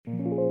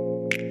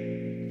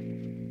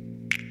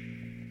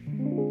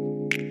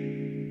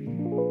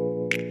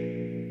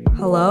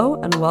Hello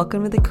and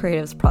welcome to the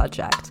Creatives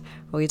Project,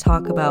 where we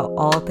talk about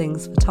all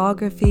things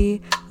photography,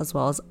 as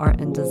well as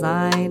art and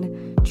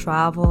design,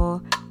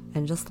 travel,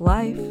 and just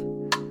life.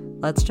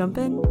 Let's jump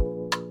in.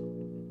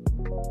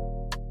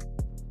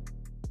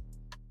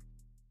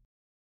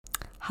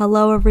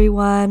 Hello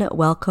everyone,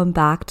 welcome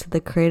back to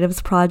the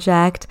Creatives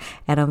Project,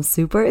 and I'm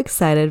super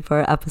excited for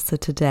our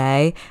episode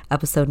today,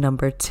 episode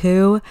number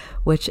 2,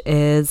 which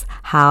is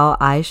how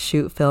I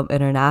shoot film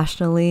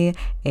internationally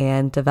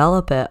and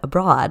develop it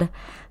abroad.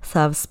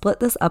 So I've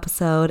split this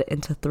episode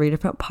into 3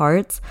 different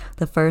parts,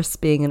 the first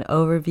being an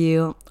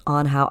overview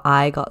on how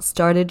I got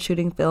started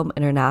shooting film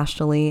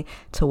internationally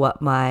to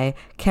what my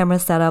camera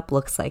setup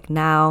looks like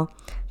now,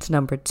 to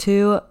number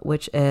 2,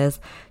 which is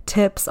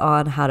tips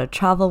on how to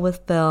travel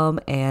with film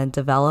and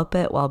develop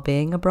it while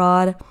being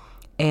abroad,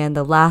 and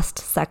the last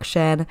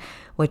section,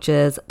 which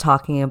is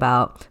talking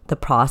about the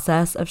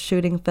process of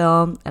shooting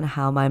film and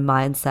how my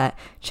mindset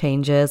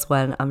changes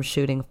when I'm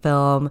shooting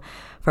film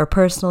for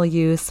personal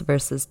use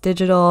versus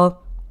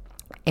digital,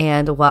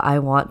 and what I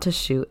want to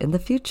shoot in the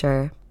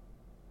future.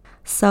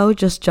 So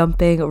just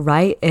jumping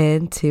right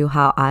into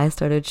how I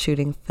started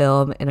shooting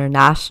film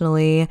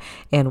internationally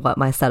and what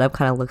my setup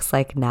kind of looks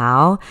like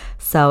now.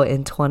 So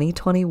in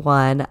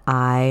 2021,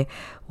 I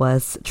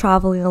was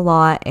traveling a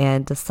lot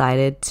and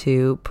decided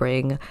to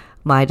bring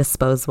my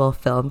disposable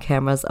film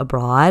cameras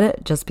abroad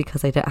just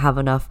because I didn't have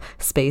enough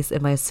space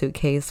in my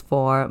suitcase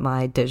for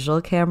my digital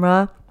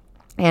camera.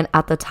 And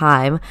at the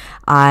time,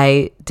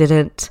 I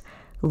didn't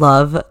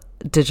love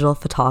digital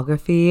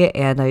photography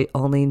and I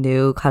only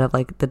knew kind of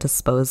like the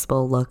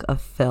disposable look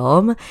of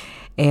film.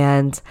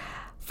 And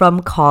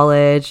from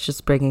college,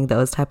 just bringing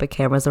those type of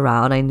cameras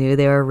around, I knew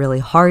they were really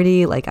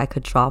hardy, like I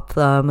could drop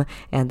them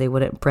and they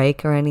wouldn't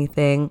break or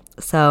anything.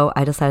 So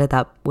I decided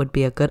that would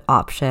be a good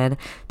option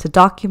to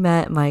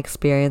document my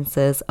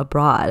experiences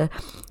abroad.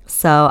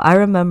 So I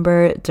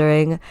remember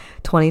during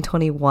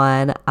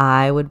 2021,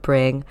 I would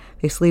bring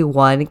basically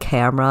one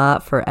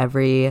camera for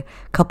every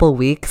couple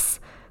weeks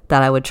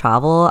that I would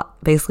travel.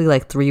 Basically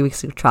like 3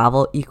 weeks of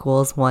travel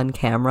equals one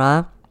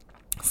camera.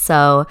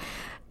 So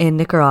in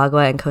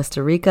Nicaragua and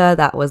Costa Rica,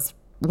 that was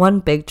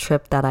one big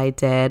trip that I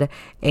did,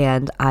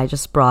 and I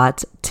just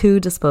brought 2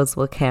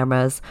 disposable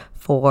cameras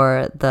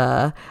for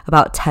the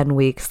about 10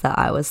 weeks that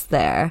I was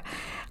there.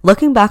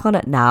 Looking back on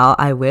it now,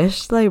 I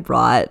wish that I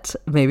brought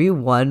maybe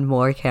one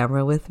more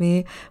camera with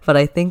me, but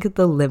I think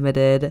the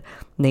limited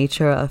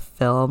nature of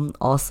film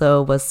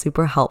also was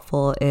super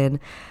helpful in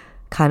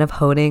kind of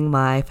honing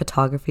my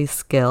photography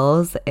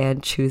skills,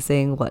 and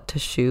choosing what to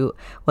shoot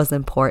was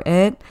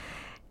important.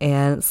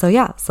 And so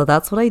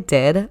that's what I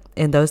did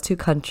in those 2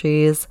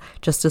 countries,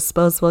 just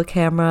disposable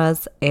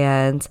cameras.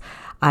 And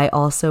I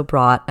also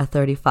brought a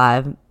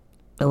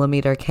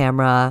 35mm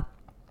camera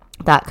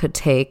that could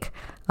take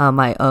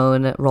my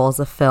own rolls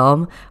of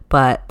film,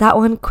 but that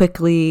one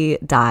quickly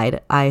died.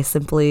 I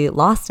simply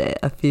lost it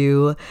a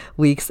few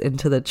weeks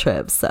into the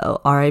trip, so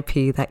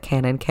RIP that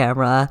Canon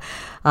camera.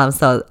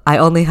 So I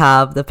only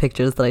have the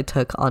pictures that I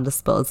took on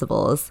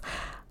disposables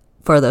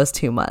for those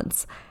 2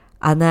 months.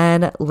 And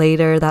then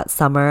later that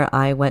summer,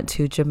 I went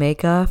to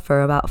Jamaica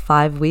for about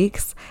 5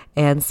 weeks,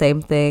 and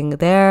same thing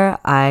there.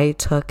 I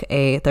took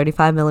a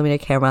 35mm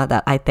camera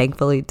that I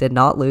thankfully did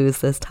not lose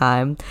this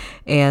time,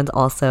 and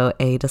also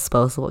a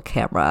disposable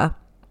camera.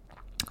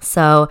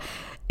 So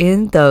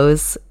in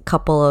those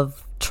couple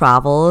of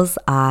travels,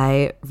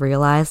 I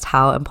realized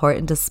how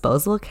important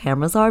disposable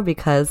cameras are,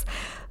 because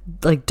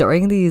like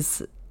during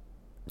these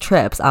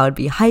trips, I would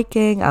be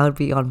hiking, I would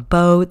be on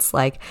boats,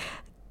 like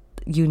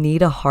you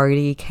need a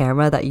hardy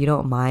camera that you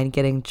don't mind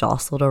getting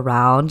jostled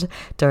around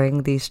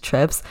during these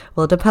trips.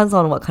 Well, it depends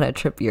on what kind of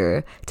trip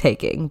you're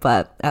taking,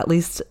 but at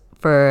least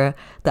for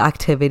the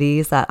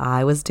activities that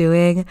I was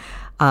doing,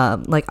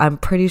 like I'm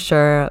pretty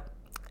sure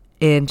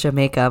in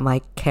Jamaica,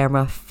 my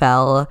camera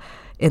fell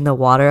in the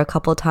water a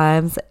couple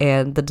times,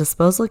 and the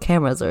disposable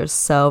cameras are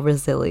so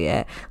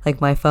resilient.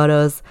 Like my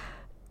photos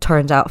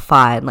turned out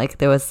fine. Like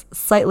there was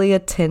slightly a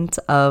tint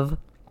of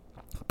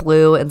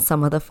blue in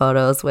some of the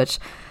photos, which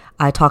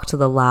I talked to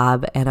the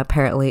lab, and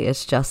apparently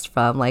it's just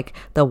from like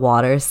the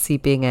water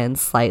seeping in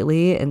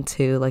slightly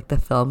into like the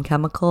film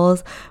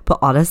chemicals. But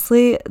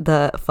honestly,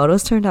 the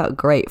photos turned out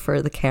great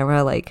for the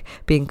camera like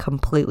being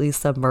completely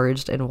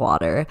submerged in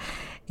water.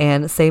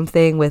 And same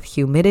thing with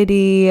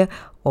humidity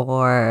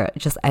or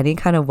just any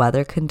kind of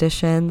weather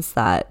conditions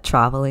that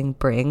traveling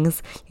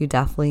brings. You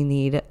definitely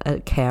need a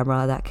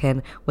camera that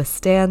can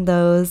withstand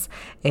those,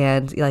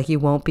 and like you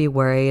won't be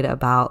worried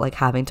about like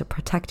having to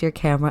protect your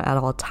camera at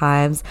all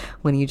times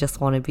when you just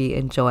want to be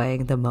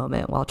enjoying the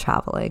moment while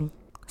traveling.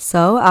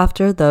 So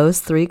after those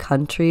 3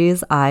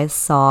 countries, I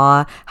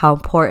saw how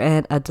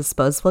important a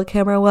disposable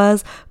camera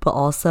was, but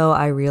also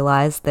I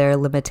realized their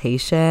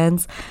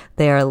limitations.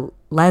 Their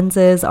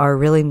lenses are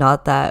really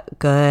not that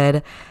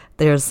good.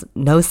 there's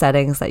no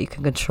settings that you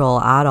can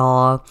control at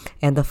all,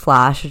 and the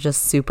flash is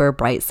just super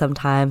bright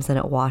sometimes and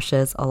it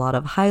washes a lot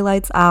of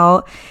highlights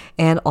out.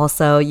 And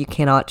also you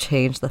cannot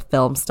change the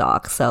film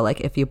stock, so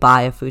like if you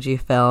buy a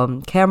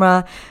Fujifilm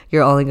camera,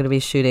 you're only going to be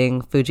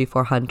shooting Fuji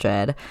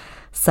 400.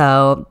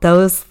 So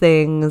those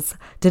things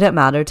didn't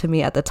matter to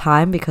me at the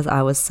time because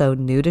I was so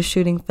new to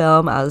shooting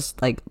film. I was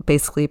like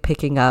basically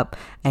picking up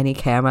any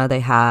camera they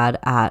had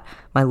at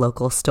my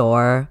local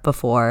store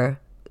before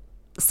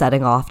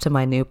setting off to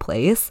my new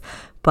place.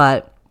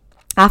 But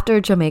after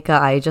Jamaica,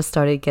 I just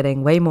started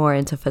getting way more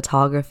into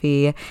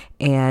photography,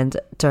 and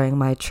during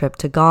my trip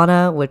to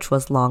Ghana, which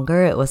was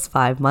longer, it was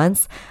 5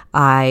 months,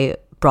 I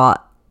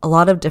brought a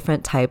lot of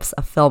different types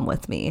of film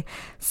with me.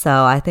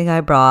 So I think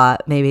I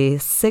brought maybe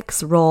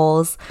 6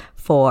 rolls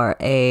for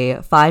a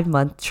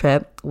 5-month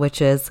trip,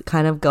 which is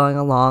kind of going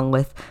along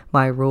with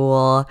my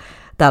rule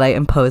that I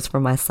imposed for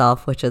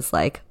myself, which is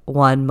like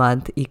 1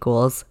 month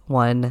equals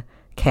 1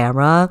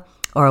 camera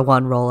or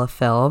 1 roll of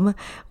film,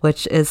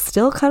 which is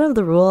still kind of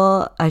the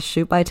rule I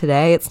shoot by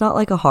today. It's not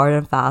like a hard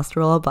and fast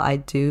rule, but I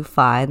do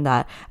find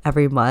that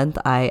every month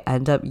I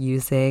end up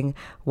using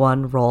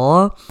 1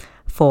 roll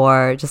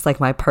for just like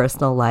my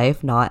personal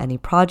life, not any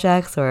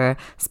projects or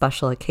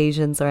special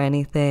occasions or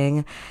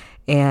anything.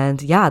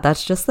 And yeah,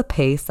 that's just the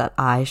pace that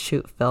I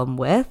shoot film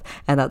with,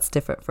 and that's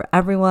different for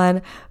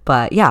everyone.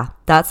 But yeah,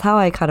 that's how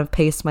I kind of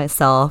paced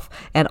myself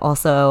and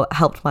also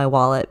helped my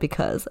wallet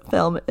because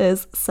film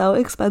is so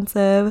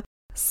expensive.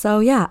 So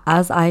yeah,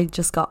 as I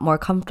just got more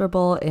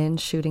comfortable in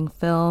shooting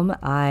film,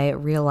 I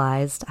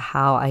realized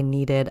how I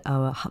needed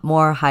a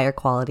more higher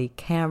quality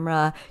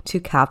camera to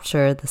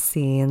capture the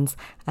scenes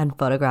and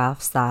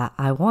photographs that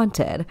I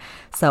wanted.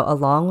 So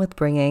along with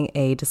bringing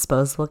a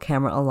disposable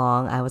camera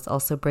along, I was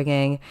also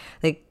bringing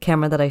the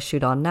camera that I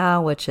shoot on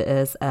now, which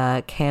is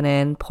a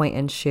Canon point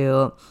and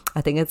shoot.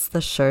 I think it's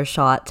the Sure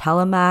Shot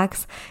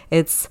Telemax.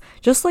 It's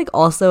just like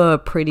also a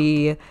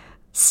pretty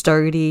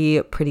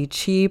sturdy, pretty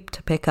cheap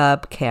to pick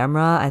up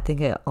camera. I think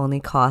it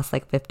only costs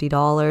like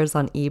 $50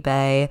 on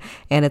eBay,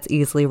 and it's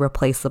easily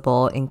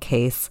replaceable in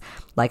case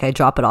like I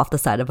drop it off the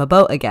side of a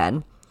boat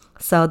again.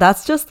 So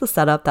that's just the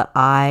setup that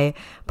I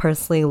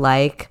personally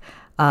like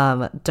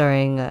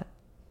during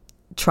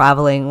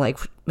traveling, like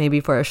maybe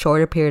for a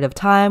shorter period of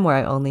time where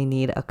I only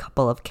need a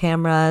couple of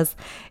cameras.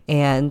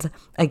 And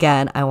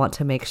again, I want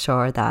to make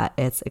sure that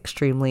it's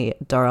extremely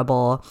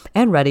durable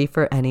and ready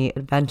for any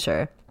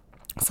adventure.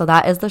 So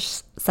that is the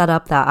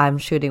setup that I'm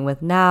shooting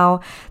with now.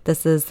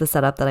 This is the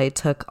setup that I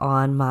took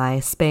on my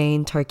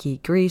Spain, Turkey,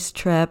 Greece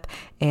trip,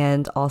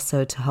 and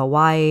also to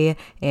Hawaii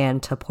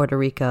and to Puerto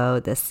Rico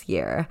this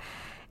year.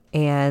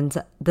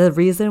 And the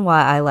reason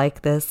why I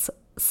like this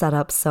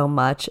setup so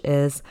much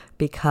is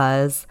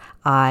because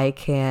I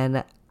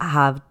can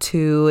have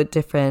 2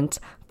 different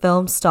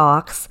film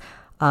stocks,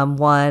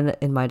 one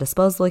in my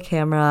disposable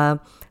camera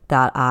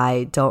that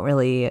I don't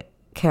really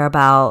care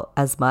about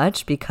as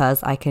much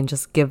because I can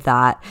just give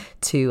that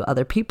to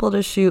other people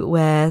to shoot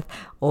with,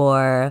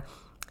 or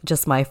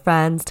just my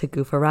friends to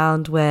goof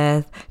around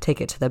with, take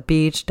it to the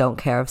beach, don't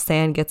care if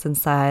sand gets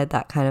inside,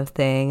 that kind of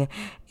thing.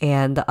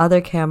 And the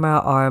other camera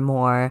are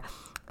more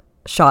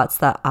shots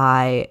that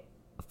I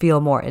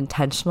feel more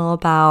intentional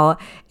about,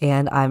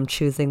 and I'm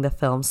choosing the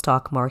film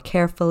stock more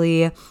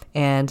carefully,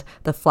 and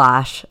the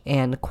flash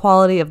and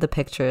quality of the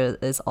picture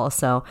is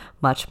also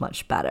much,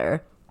 much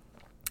better.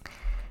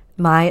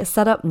 My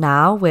setup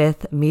now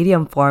with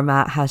medium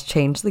format has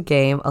changed the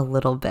game a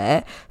little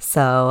bit.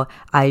 So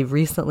I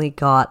recently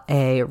got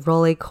a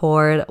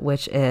Rolleicord,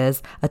 which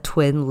is a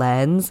twin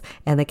lens,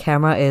 and the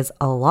camera is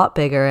a lot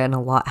bigger and a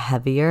lot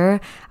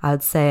heavier. I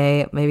would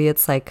say maybe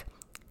it's like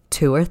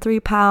 2 or 3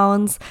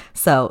 pounds.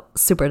 So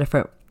super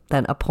different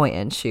than a point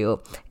and shoot.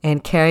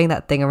 And carrying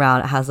that thing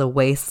around, it has a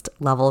waist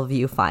level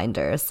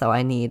viewfinder. So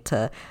I need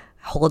to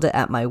hold it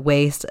at my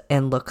waist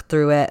and look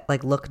through it,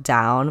 like look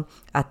down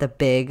at the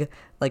big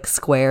like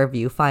square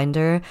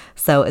viewfinder.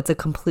 So it's a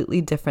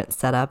completely different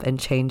setup and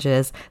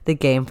changes the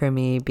game for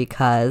me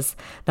because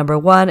number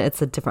one,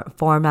 it's a different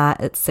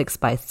format. It's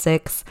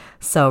 6x6,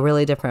 so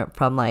really different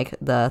from like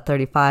the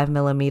 35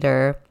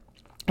 millimeter.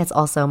 It's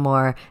also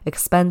more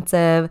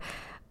expensive.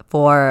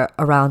 For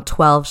around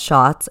 12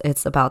 shots,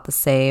 it's about the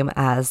same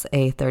as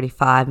a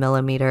 35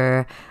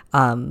 millimeter,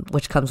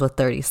 which comes with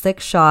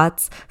 36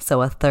 shots.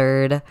 So a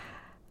third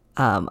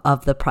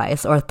of the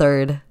price, or a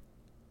third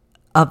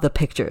of the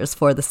pictures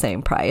for the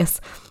same price.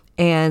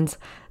 And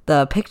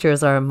the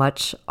pictures are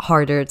much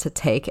harder to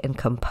take and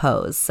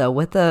compose. So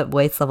with the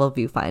waist level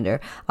viewfinder,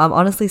 I'm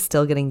honestly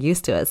still getting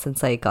used to it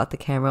since I got the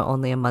camera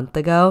only a month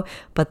ago,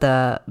 but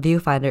the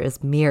viewfinder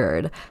is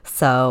mirrored.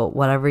 So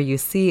whatever you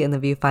see in the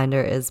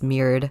viewfinder is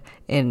mirrored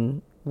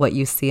in what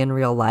you see in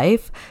real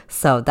life.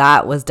 So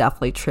that was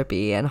definitely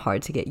trippy and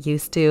hard to get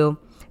used to.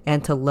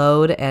 And to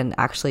load and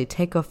actually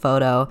take a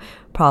photo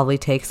probably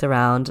takes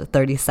around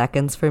 30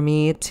 seconds for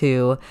me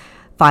to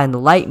find the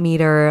light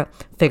meter,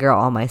 figure out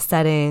all my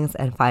settings,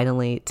 and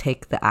finally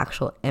take the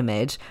actual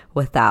image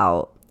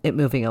without it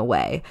moving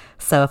away.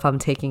 So if I'm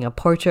taking a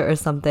portrait or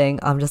something,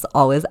 I'm just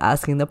always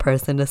asking the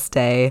person to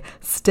stay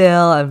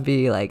still and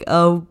be like,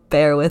 oh,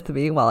 bear with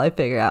me while I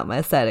figure out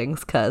my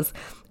settings, because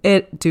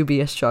it do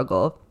be a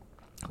struggle.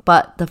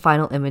 But the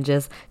final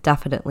images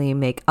definitely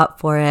make up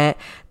for it.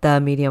 The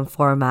medium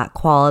format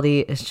quality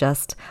is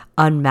just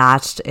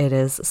unmatched. It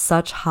is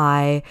such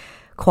high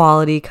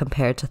quality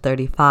compared to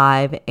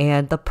 35,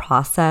 and the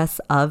process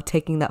of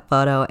taking that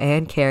photo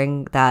and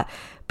carrying that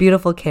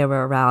beautiful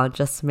camera around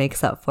just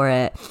makes up for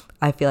it.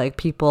 I feel like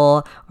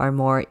people are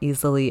more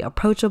easily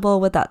approachable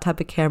with that type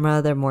of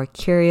camera. They're more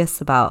curious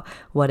about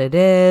what it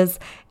is,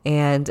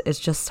 and it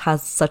just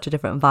has such a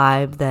different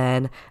vibe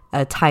than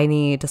a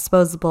tiny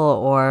disposable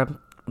or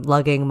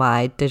lugging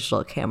my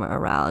digital camera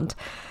around.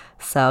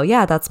 So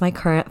yeah, that's my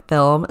current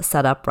film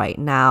setup right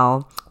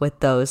now with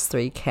those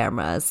 3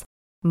 cameras.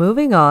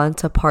 Moving on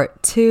to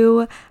part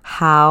 2,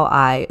 how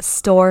I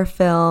store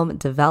film,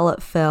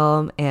 develop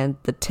film, and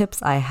the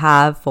tips I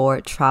have for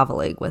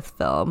traveling with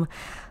film.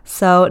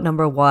 So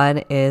number 1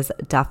 is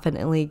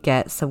definitely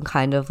get some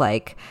kind of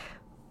like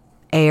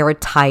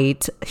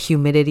airtight,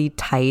 humidity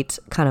tight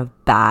kind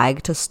of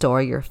bag to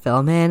store your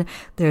film in.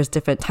 There's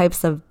different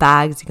types of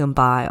bags you can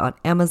buy on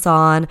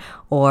Amazon,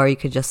 or you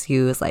could just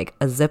use like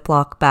a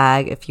Ziploc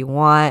bag if you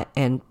want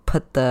and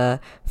put the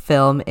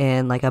film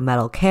in like a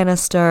metal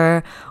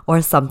canister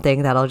or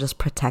something that'll just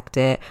protect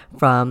it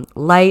from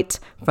light,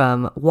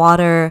 from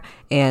water,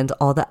 and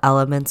all the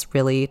elements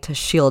really to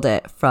shield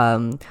it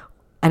from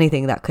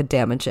anything that could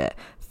damage it.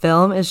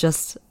 Film is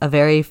just a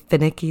very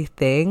finicky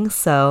thing,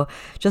 so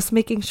just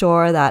making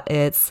sure that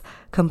it's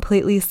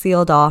completely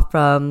sealed off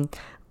from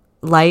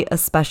light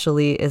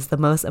especially is the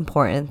most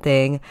important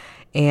thing,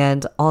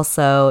 and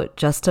also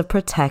just to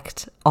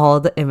protect all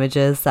the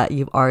images that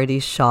you've already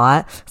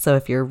shot. So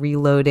if you're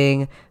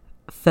reloading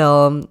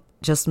film,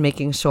 just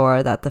making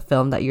sure that the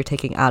film that you're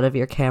taking out of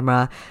your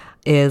camera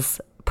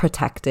is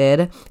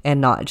protected and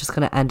not just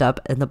going to end up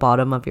in the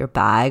bottom of your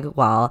bag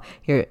while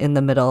you're in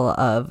the middle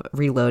of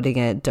reloading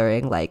it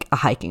during like a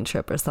hiking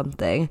trip or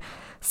something.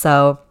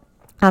 So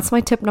that's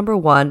my tip number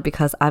 1,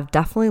 because I've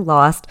definitely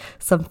lost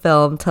some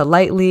film to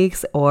light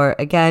leaks, or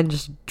again,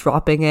 just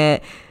dropping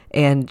it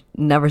and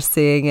never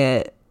seeing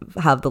it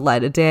have the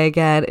light of day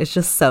again. It's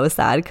just so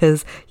sad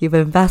because you've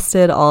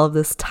invested all of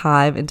this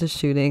time into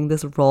shooting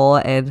this roll,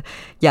 and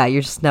yeah,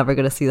 you're just never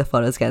going to see the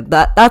photos again.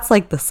 That's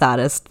like the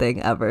saddest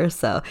thing ever.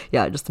 So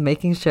yeah, just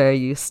making sure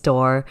you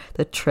store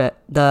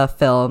the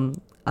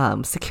film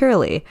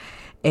securely.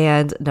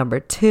 And number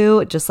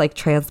 2, just like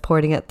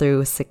transporting it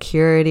through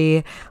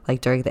security,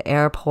 like during the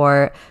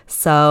airport.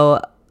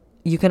 So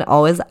you can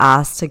always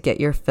ask to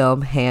get your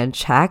film hand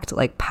checked,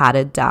 like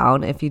patted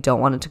down if you don't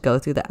want it to go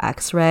through the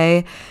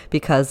X-ray,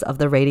 because of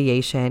the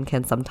radiation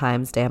can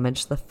sometimes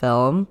damage the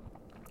film.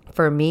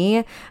 For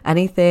me,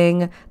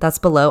 anything that's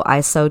below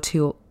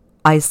ISO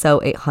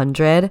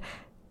 800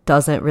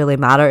 doesn't really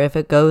matter if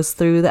it goes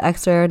through the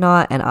X-ray or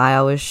not, and I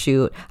always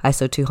shoot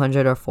ISO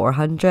 200 or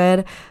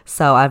 400,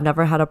 so I've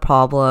never had a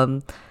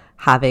problem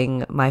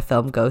having my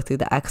film go through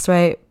the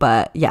X-ray.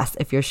 But yes,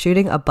 if you're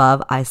shooting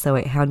above ISO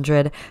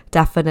 800,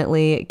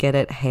 definitely get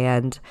it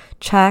hand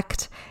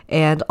checked.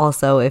 And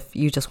also, if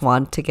you just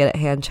want to get it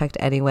hand checked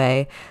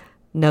anyway,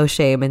 no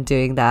shame in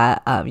doing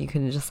that. You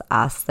can just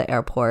ask the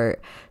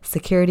airport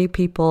security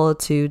people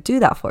to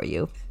do that for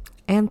you.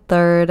 And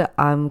third,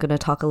 I'm going to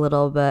talk a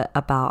little bit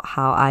about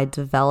how I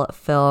develop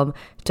film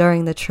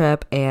during the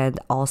trip and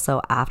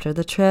also after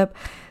the trip.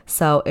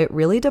 So it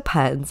really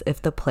depends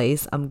if the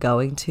place I'm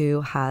going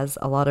to has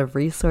a lot of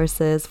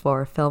resources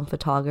for film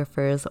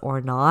photographers or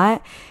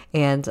not,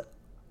 and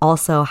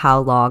also how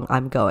long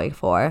I'm going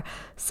for.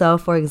 So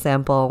for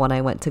example, when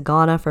I went to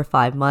Ghana for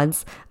 5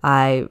 months,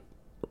 I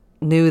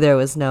knew there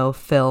was no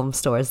film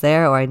stores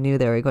there, or I knew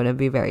they were going to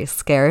be very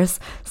scarce.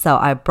 So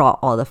I brought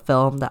all the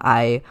film that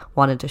I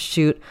wanted to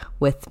shoot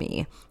with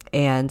me.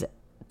 And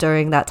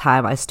during that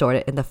time, I stored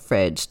it in the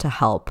fridge to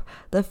help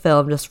the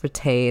film just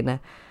retain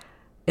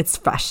its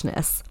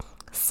freshness.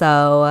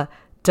 So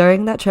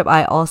during that trip,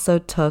 I also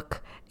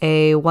took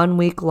a 1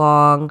 week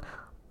long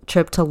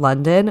trip to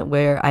London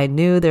where I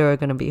knew there were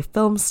going to be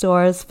film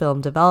stores,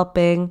 film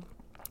developing.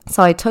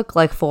 So I took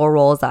like 4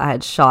 rolls that I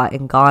had shot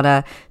in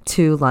Ghana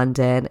to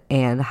London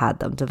and had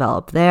them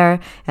developed there,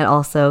 and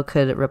also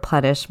could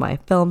replenish my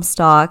film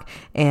stock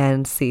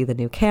and see the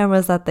new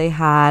cameras that they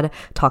had,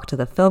 talk to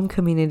the film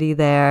community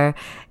there.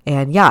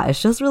 And yeah,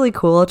 it's just really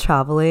cool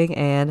traveling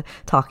and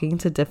talking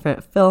to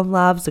different film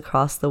labs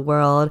across the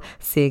world,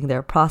 seeing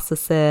their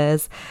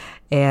processes,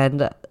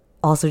 and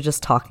also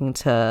just talking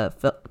to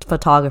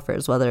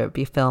photographers, whether it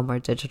be film or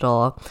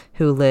digital,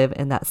 who live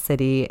in that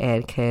city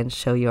and can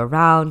show you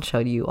around, show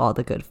you all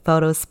the good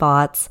photo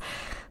spots.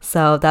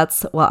 So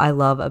that's what I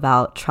love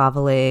about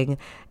traveling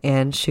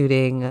and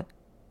shooting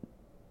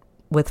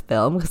with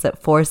film, because it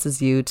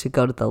forces you to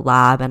go to the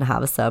lab and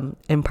have some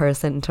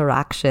in-person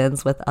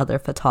interactions with other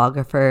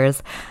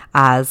photographers,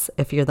 as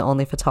if you're the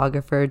only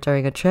photographer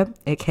during a trip,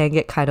 it can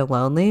get kind of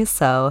lonely.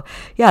 So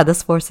yeah,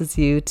 this forces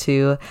you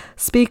to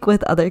speak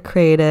with other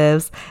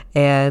creatives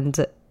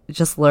and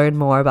just learn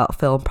more about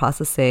film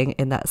processing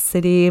in that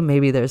city.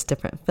 Maybe there's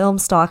different film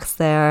stocks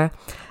there.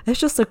 It's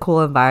just a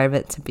cool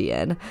environment to be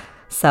in.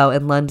 So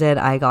in London,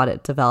 I got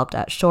it developed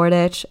at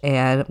Shoreditch,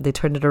 and they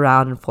turned it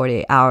around in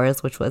 48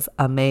 hours, which was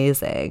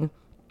amazing.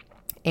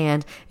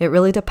 And it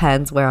really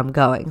depends where I'm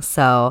going.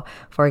 So,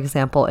 for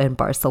example, in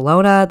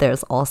Barcelona,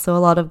 there's also a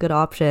lot of good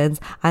options.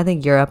 I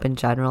think Europe in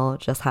general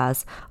just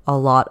has a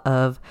lot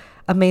of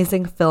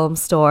amazing film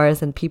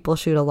stores, and people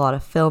shoot a lot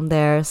of film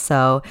there,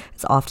 so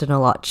it's often a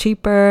lot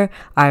cheaper.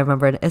 I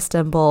remember in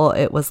Istanbul,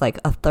 it was like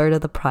a third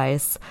of the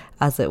price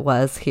as it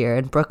was here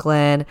in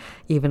Brooklyn,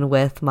 even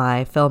with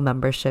my film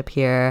membership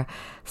here.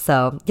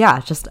 So yeah,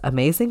 just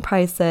amazing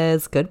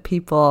prices, good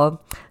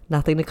people,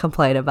 nothing to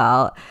complain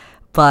about.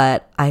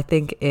 But I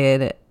think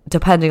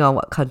depending on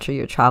what country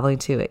you're traveling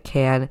to, it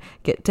can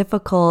get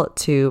difficult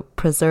to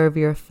preserve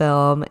your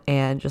film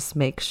and just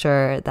make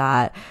sure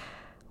that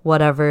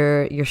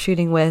whatever you're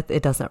shooting with,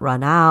 it doesn't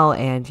run out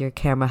and your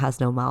camera has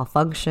no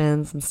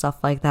malfunctions and stuff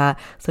like that.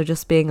 So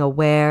just being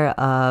aware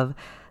of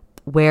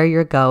where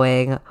you're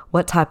going,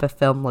 what type of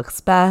film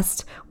looks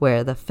best,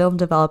 where the film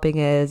developing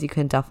is. You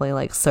can definitely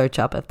like search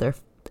up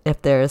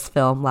if there's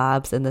film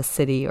labs in the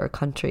city or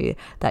country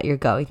that you're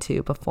going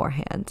to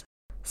beforehand.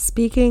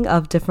 Speaking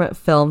of different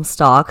film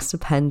stocks,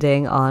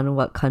 depending on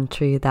what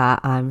country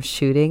that I'm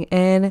shooting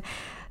in,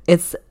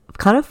 it's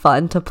kind of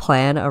fun to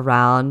plan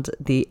around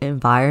the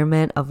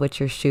environment of which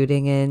you're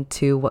shooting in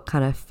to what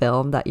kind of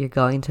film that you're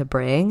going to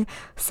bring.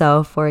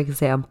 So for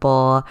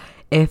example,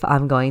 if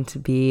I'm going to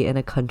be in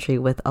a country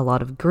with a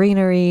lot of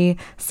greenery,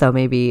 so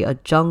maybe a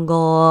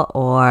jungle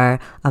or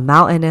a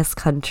mountainous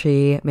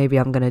country, maybe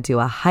I'm going to do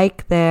a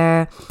hike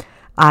there,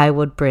 I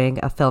would bring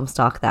a film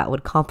stock that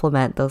would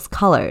complement those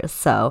colors.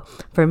 So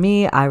for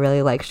me, I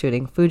really like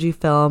shooting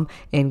Fujifilm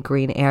in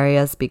green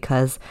areas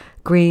because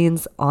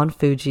greens on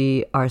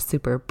Fuji are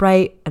super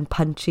bright and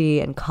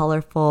punchy and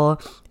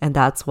colorful, and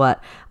that's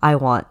what I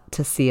want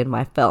to see in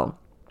my film.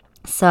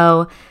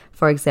 So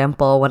for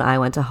example, when I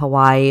went to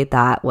Hawaii,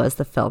 that was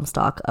the film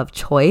stock of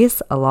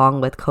choice, along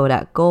with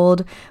Kodak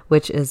Gold,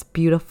 which is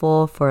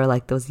beautiful for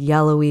like those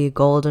yellowy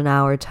golden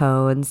hour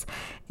tones.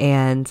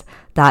 And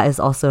that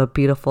is also a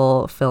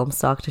beautiful film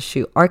stock to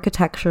shoot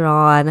architecture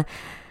on.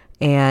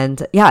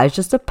 And yeah, it's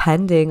just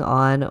depending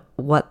on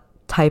what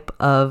type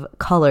of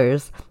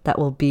colors that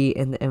will be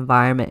in the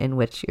environment in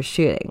which you're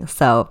shooting.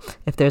 So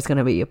if there's going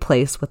to be a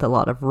place with a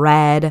lot of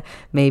red,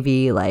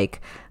 maybe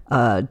like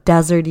a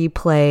deserty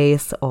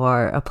place,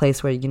 or a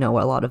place where,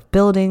 where a lot of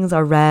buildings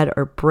are red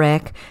or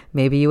brick,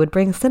 maybe you would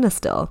bring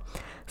Cinestill.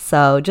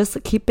 So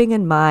just keeping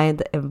in mind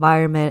the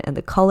environment and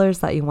the colors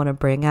that you want to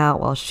bring out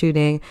while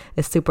shooting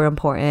is super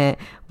important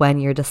when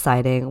you're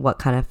deciding what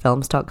kind of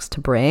film stocks to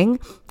bring.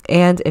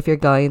 And if you're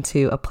going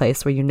to a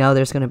place where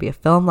there's going to be a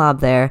film lab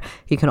there,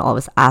 you can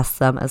always ask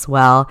them as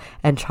well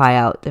and try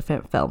out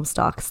different film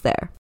stocks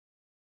there.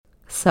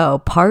 So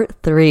part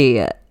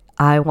 3,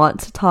 I want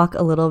to talk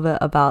a little bit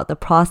about the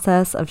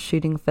process of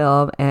shooting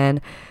film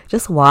and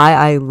just why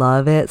I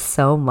love it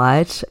so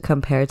much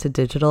compared to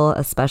digital,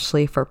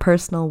 especially for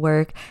personal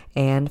work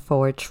and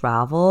for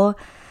travel.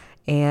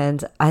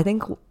 And I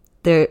think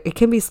it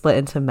can be split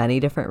into many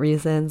different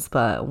reasons,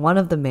 but one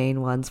of the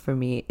main ones for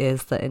me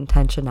is the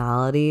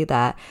intentionality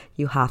that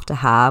you have to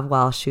have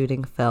while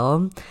shooting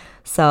film.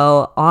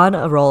 So on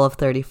a roll of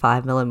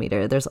 35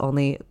 millimeter, there's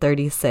only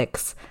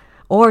 36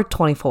 or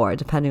 24,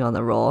 depending on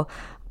the roll,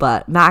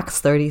 but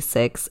max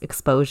 36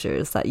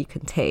 exposures that you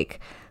can take.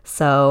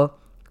 So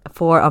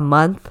for a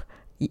month,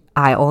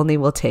 I only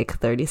will take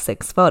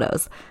 36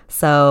 photos.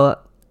 So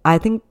I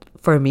think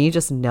for me,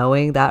 just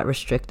knowing that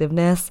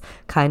restrictiveness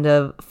kind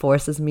of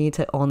forces me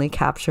to only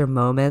capture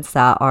moments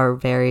that are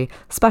very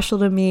special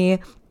to me,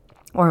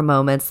 or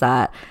moments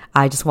that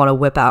I just want to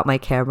whip out my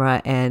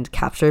camera and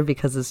capture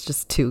because it's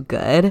just too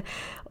good,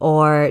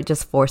 or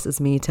just forces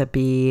me to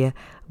be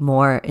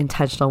more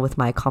intentional with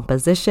my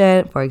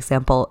composition. For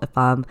example, if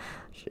I'm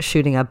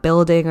shooting a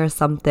building or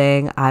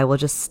something, I will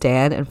just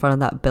stand in front of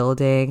that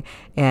building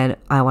and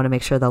I want to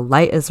make sure the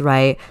light is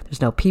right,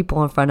 there's no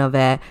people in front of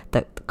it,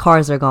 the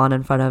cars are gone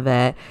in front of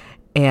it,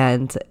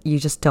 and you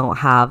just don't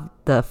have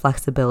the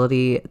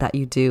flexibility that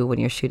you do when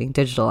you're shooting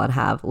digital and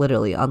have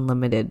literally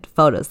unlimited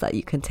photos that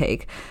you can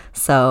take.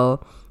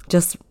 So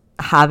just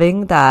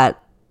having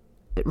that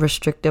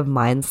restrictive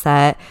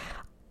mindset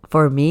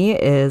for me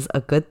is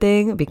a good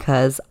thing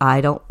because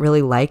I don't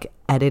really like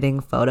editing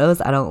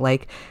photos. I don't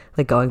like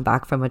going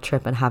back from a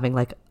trip and having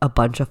like a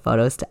bunch of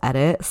photos to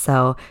edit.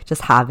 So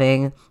just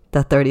having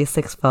the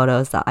 36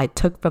 photos that I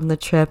took from the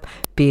trip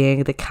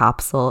being the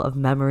capsule of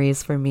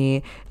memories for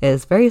me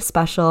is very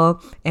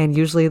special. And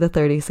usually the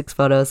 36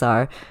 photos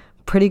are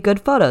pretty good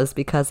photos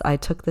because I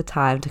took the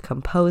time to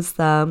compose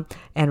them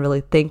and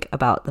really think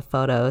about the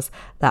photos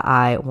that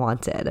I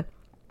wanted.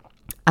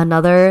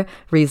 Another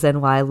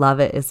reason why I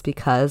love it is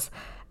because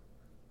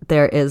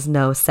there is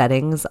no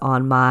settings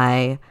on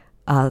my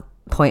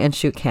point and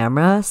shoot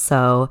camera.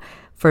 So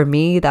for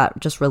me, that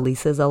just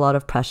releases a lot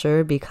of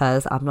pressure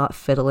because I'm not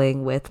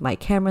fiddling with my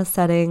camera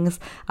settings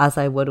as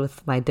I would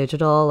with my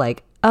digital.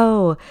 Like,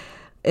 oh,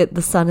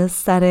 the sun is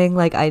setting,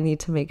 like I need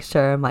to make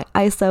sure my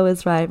ISO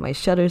is right, my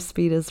shutter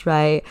speed is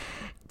right.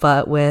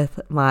 But with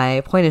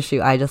my point and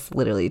shoot, I just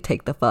literally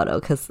take the photo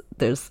because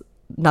there's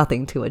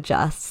nothing to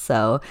adjust.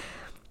 So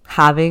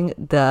having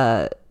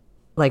the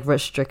like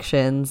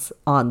restrictions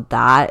on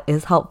that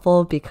is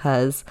helpful,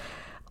 because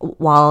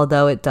while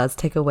though it does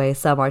take away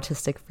some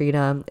artistic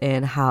freedom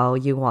in how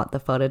you want the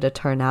photo to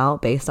turn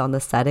out based on the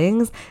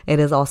settings, it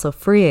is also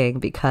freeing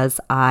because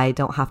I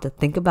don't have to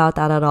think about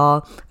that at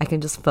all. I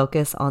can just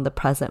focus on the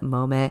present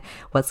moment,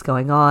 what's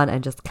going on,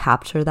 and just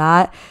capture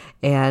that.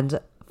 And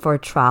for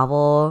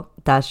travel,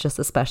 that's just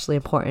especially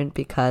important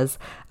because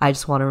I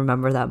just want to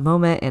remember that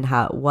moment and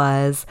how it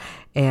was.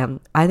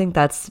 And I think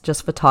that's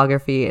just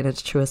photography in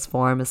its truest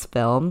form is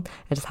film.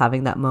 And just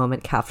having that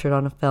moment captured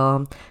on a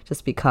film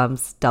just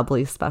becomes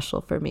doubly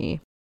special for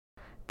me.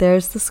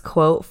 There's this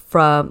quote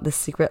from The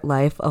Secret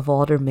Life of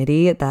Walter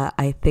Mitty that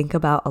I think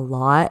about a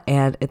lot.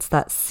 And it's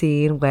that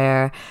scene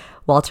where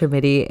Walter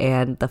Mitty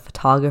and the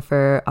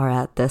photographer are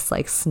at this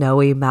like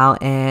snowy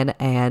mountain,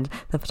 and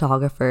the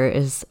photographer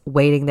is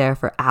waiting there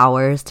for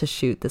hours to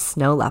shoot the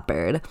snow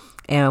leopard,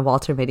 and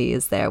Walter Mitty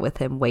is there with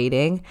him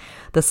waiting.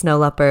 The snow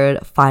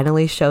leopard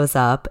finally shows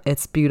up.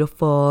 It's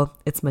beautiful,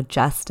 it's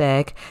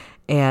majestic,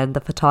 and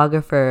the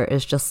photographer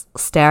is just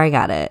staring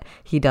at it.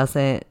 He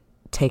doesn't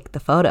take the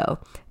photo.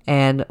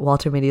 And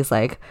Walter Mitty is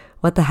like,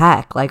 what the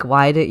heck? Like,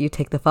 why didn't you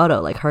take the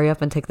photo? Like, hurry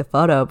up and take the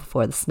photo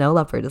before the snow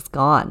leopard is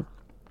gone.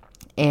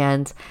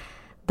 And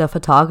the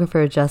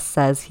photographer just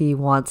says he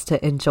wants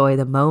to enjoy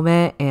the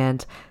moment,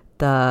 and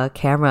the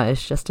camera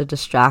is just a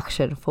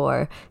distraction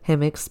for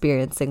him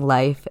experiencing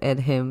life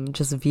and him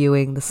just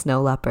viewing the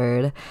snow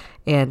leopard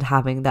and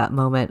having that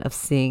moment of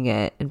seeing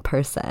it in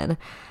person.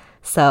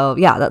 So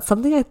yeah, that's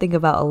something I think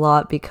about a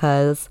lot,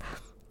 because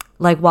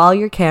like while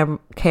you're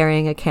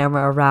carrying a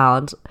camera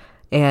around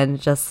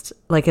and just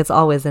like it's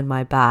always in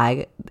my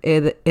bag,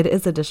 it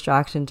is a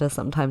distraction to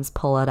sometimes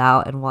pull it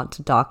out and want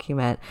to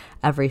document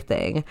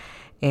everything.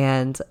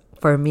 And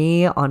for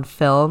me on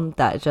film,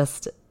 that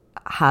just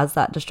has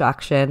that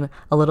distraction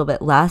a little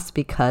bit less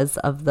because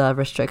of the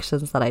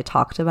restrictions that I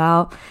talked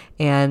about.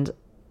 And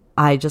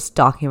I just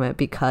document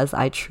because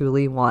I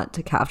truly want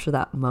to capture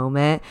that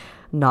moment,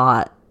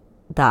 not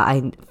that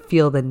I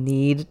feel the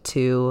need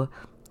to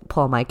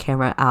pull my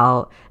camera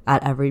out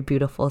at every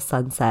beautiful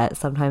sunset.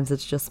 Sometimes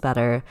it's just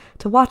better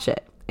to watch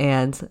it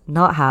and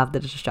not have the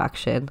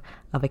distraction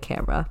of a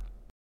camera.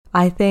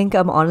 I think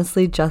I'm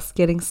honestly just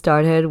getting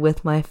started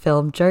with my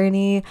film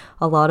journey.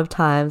 A lot of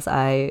times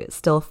I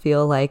still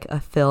feel like a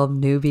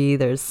film newbie.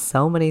 There's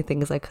so many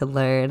things I could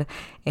learn,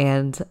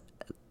 and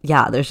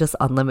yeah, there's just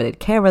unlimited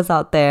cameras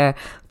out there.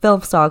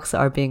 Film stocks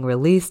are being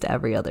released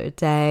every other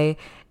day.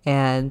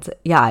 And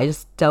yeah, I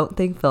just don't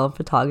think film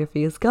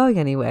photography is going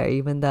anywhere,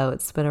 even though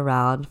it's been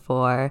around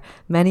for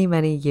many,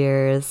 many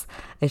years.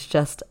 It's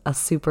just a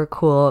super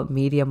cool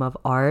medium of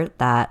art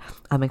that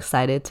I'm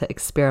excited to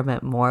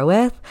experiment more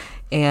with.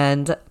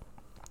 And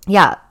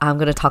yeah, I'm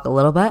going to talk a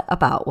little bit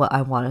about what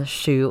I want to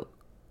shoot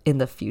in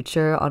the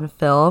future on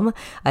film.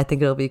 I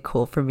think it'll be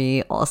cool for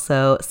me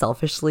also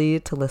selfishly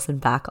to listen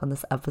back on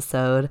this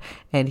episode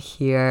and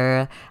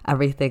hear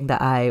everything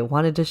that I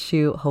wanted to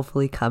shoot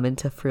hopefully come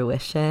into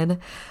fruition.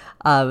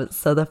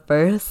 So the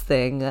first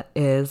thing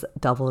is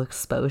double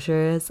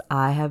exposures.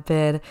 I have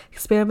been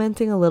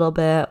experimenting a little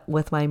bit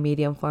with my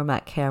medium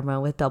format camera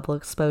with double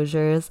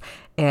exposures,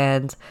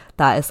 and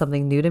that is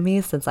something new to me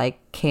since I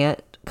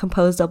can't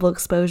compose double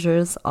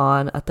exposures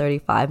on a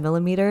 35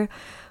 millimeter.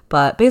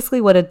 But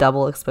basically what a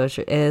double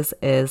exposure is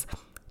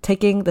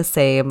taking the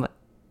same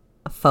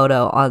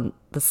photo on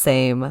the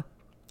same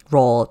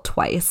roll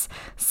twice.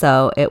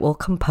 So it will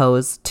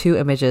compose two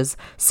images,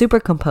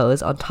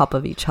 supercompose on top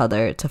of each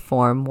other to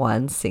form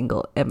one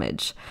single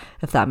image,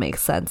 if that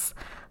makes sense.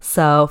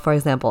 So for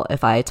example,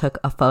 if I took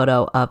a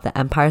photo of the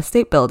Empire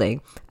State Building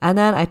and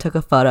then I took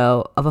a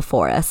photo of a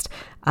forest,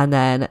 and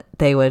then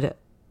they would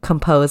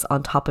compose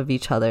on top of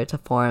each other to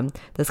form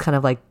this kind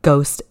of like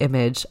ghost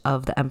image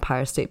of the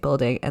Empire State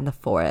Building and the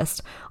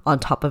forest on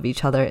top of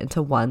each other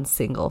into one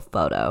single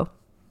photo.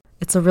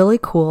 It's a really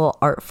cool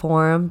art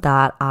form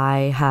that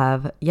I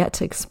have yet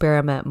to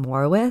experiment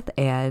more with,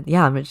 and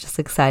yeah, I'm just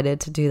excited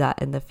to do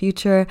that in the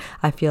future.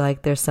 I feel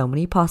like there's so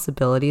many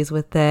possibilities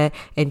with it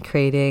in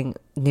creating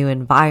new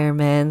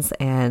environments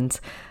and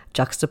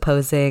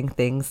juxtaposing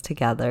things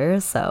together.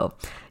 So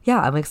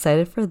yeah, I'm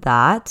excited for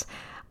that.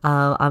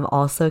 I'm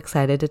also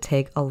excited to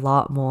take a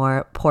lot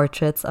more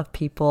portraits of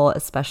people,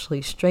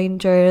 especially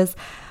strangers.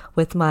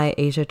 With my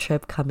Asia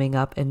trip coming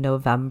up in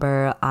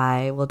November,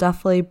 I will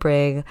definitely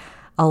bring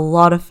a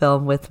lot of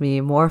film with me,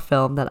 more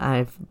film than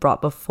I've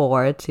brought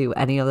before to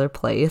any other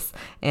place.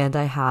 And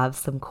I have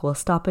some cool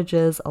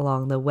stoppages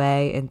along the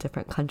way in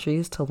different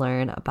countries to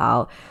learn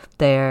about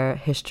their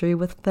history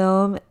with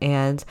film.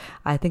 And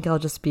I think I'll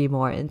just be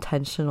more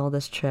intentional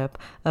this trip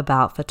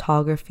about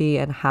photography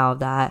and how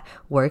that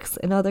works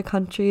in other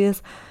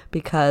countries.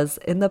 Because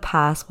in the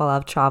past, while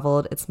I've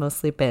traveled, it's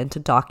mostly been to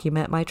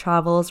document my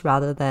travels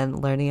rather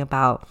than learning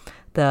about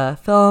the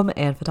film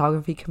and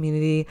photography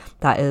community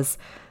that is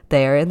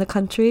there in the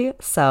country.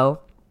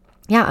 So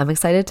yeah, I'm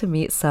excited to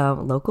meet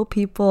some local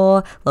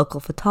people, local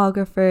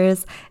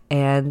photographers,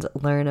 and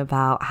learn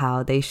about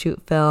how they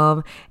shoot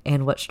film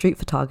and what street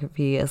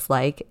photography is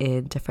like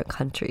in different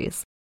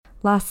countries.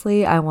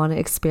 Lastly, I want to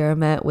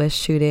experiment with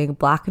shooting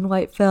black and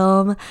white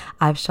film.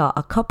 I've shot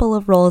a couple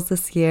of rolls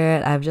this year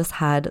and I've just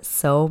had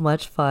so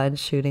much fun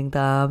shooting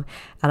them.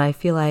 And I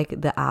feel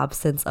like the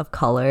absence of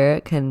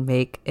color can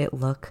make it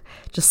look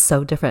just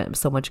so different,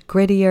 so much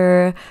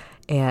grittier,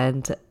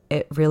 and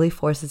it really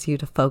forces you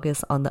to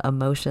focus on the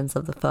emotions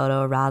of the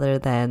photo rather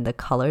than the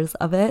colors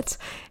of it.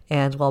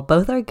 And while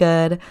both are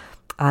good,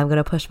 I'm going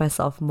to push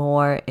myself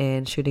more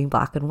in shooting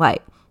black and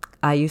white.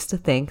 I used to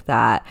think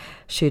that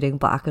shooting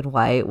black and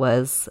white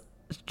was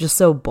just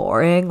so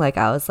boring. Like,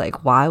 I was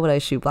like, why would I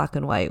shoot black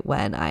and white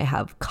when I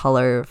have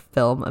color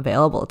film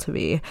available to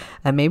me?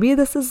 And maybe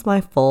this is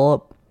my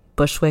full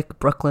Bushwick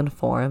Brooklyn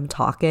form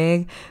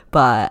talking,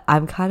 but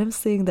I'm kind of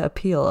seeing the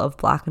appeal of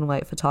black and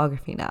white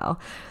photography now.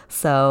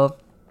 So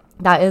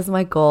that is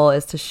my goal,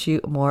 is to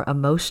shoot more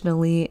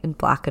emotionally in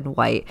black and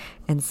white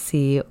and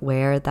see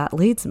where that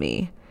leads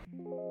me.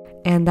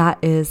 And that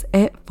is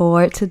it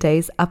for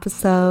today's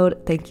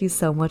episode. Thank you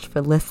so much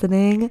for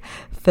listening.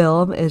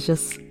 Film is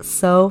just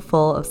so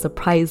full of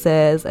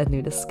surprises and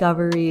new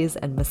discoveries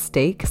and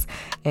mistakes,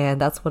 and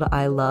that's what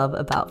I love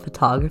about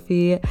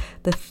photography.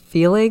 The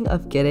feeling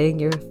of getting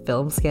your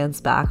film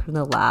scans back from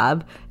the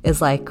lab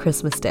is like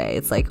Christmas Day.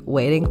 It's like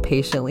waiting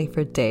patiently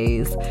for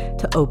days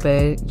to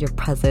open your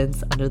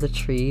presents under the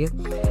tree.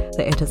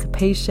 The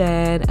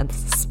anticipation and the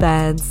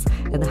suspense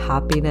and the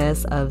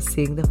happiness of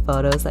seeing the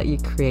photos that you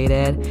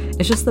created,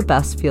 it's just the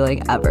best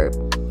feeling ever.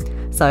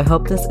 So I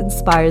hope this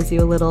inspires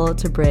you a little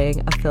to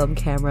bring a film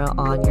camera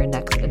on your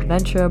next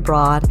adventure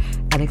abroad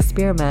and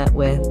experiment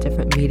with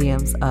different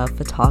mediums of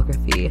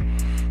photography.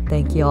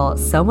 Thank you all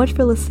so much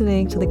for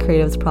listening to the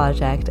Creatives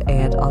Project,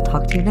 and I'll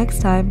talk to you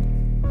next time.